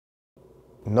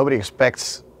Nobody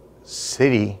expects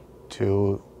Citi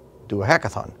to do a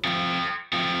hackathon.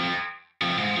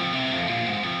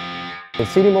 The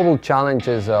Citi Mobile Challenge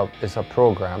is a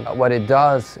program. What it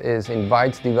does is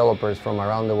invites developers from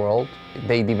around the world.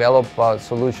 They develop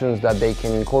solutions that they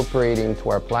can incorporate into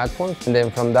our platform, and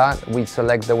then from that we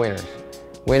select the winners.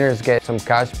 Winners get some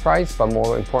cash prize, but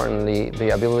more importantly, the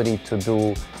ability to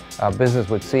do business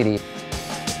with Citi.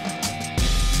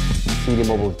 Citi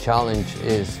Mobile Challenge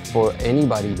is for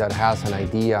anybody that has an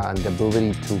idea and the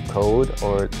ability to code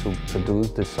or to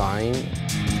produce design.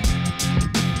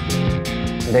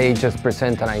 They just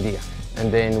present an idea,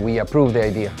 and then we approve the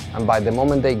idea. And by the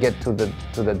moment they get to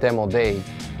the demo day,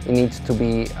 it needs to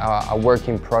be a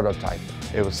working prototype.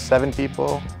 It was 7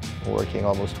 people working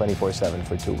almost 24/7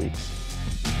 for 2 weeks.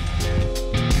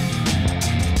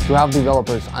 To have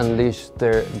developers unleash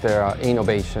their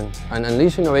innovation, and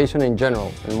unleash innovation in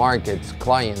general, in markets,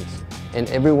 clients, and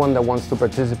everyone that wants to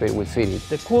participate with Citi.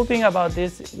 The cool thing about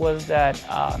this was that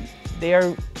they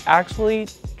are actually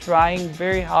trying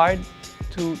very hard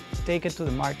to take it to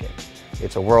the market.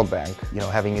 It's a World Bank.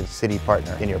 Having a Citi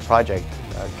partner in your project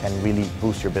can really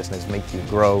boost your business, make you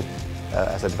grow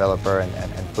as a developer,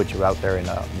 and put you out there in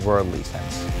a worldly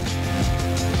sense.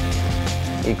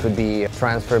 It could be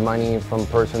transfer money from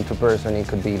person to person, it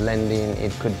could be lending,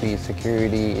 it could be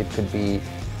security, it could be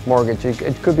mortgage,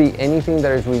 it could be anything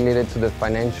that is related to the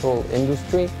financial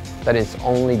industry that is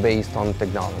only based on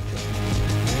technology.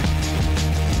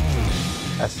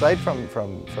 Aside from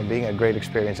being a great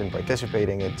experience in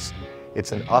participating,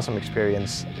 it's an awesome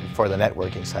experience for the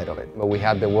networking side of it. But we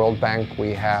have the World Bank,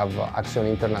 we have Acción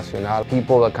Internacional,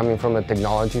 people are coming from the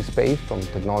technology space, from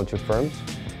technology firms.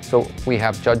 So we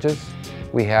have judges,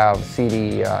 we have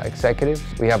Citi executives,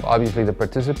 we have obviously the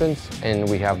participants, and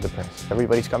we have the press.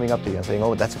 Everybody's coming up to you and saying,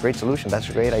 oh, that's a great solution, that's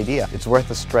a great idea. It's worth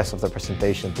the stress of the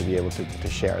presentation to be able to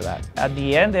share that. At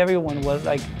the end, everyone was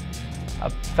like a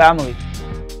family.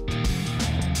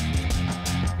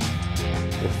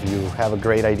 If you have a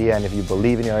great idea and if you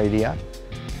believe in your idea,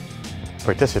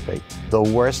 participate. The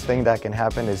worst thing that can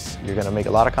happen is you're going to make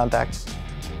a lot of contacts,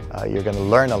 you're going to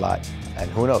learn a lot, and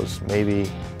who knows,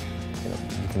 maybe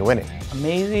you can win it.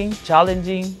 Amazing,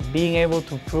 challenging, being able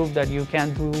to prove that you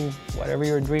can do whatever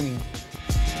you're dreaming.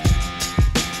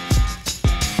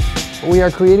 We are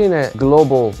creating a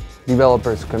global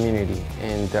developers community,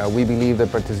 and we believe the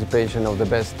participation of the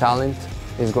best talent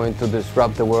is going to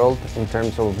disrupt the world in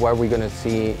terms of what we're going to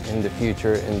see in the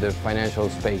future in the financial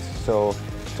space. So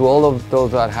to all of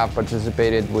those that have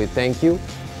participated, we thank you.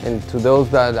 And to those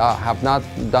that have not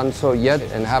done so yet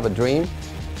and have a dream,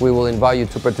 we will invite you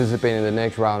to participate in the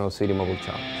next round of Citi Mobile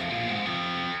Challenge.